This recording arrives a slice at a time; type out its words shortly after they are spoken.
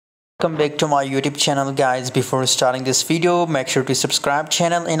Welcome back to my YouTube channel, guys. Before starting this video, make sure to subscribe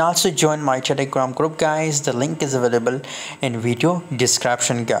channel and also join my Telegram group, guys. The link is available in video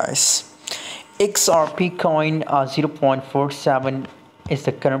description, guys. XRP coin 0.47 is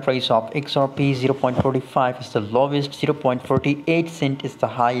the current price of XRP. 0.45 is the lowest. 0.48 cent is the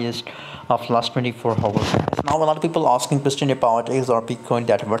highest of last 24 hours. Now a lot of people asking question about XRP coin,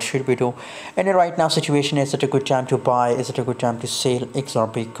 that what should we do, and right now situation, is it a good time to buy, is it a good time to sell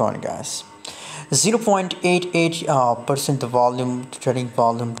XRP coin, guys? 0.88% the volume, trading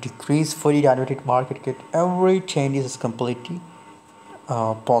volume decrease, fully diluted market cap, every change is completely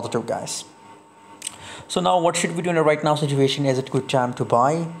positive, guys. So now what should we do in the right now situation? Is it good time to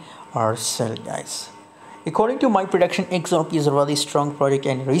buy or sell, guys? According to my prediction, XRP is a really strong project,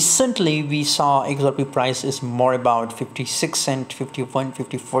 and recently we saw XRP price is more about 56 cent, 51,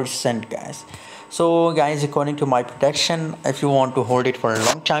 54 cent, guys. So guys, according to my prediction, if you want to hold it for a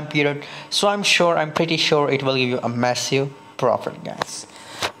long time period, so I'm pretty sure it will give you a massive profit, guys.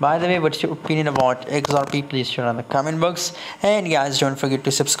 By the way, what's your opinion about XRP? Please share in the comment box, and guys, don't forget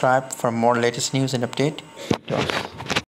to subscribe for more latest news and update.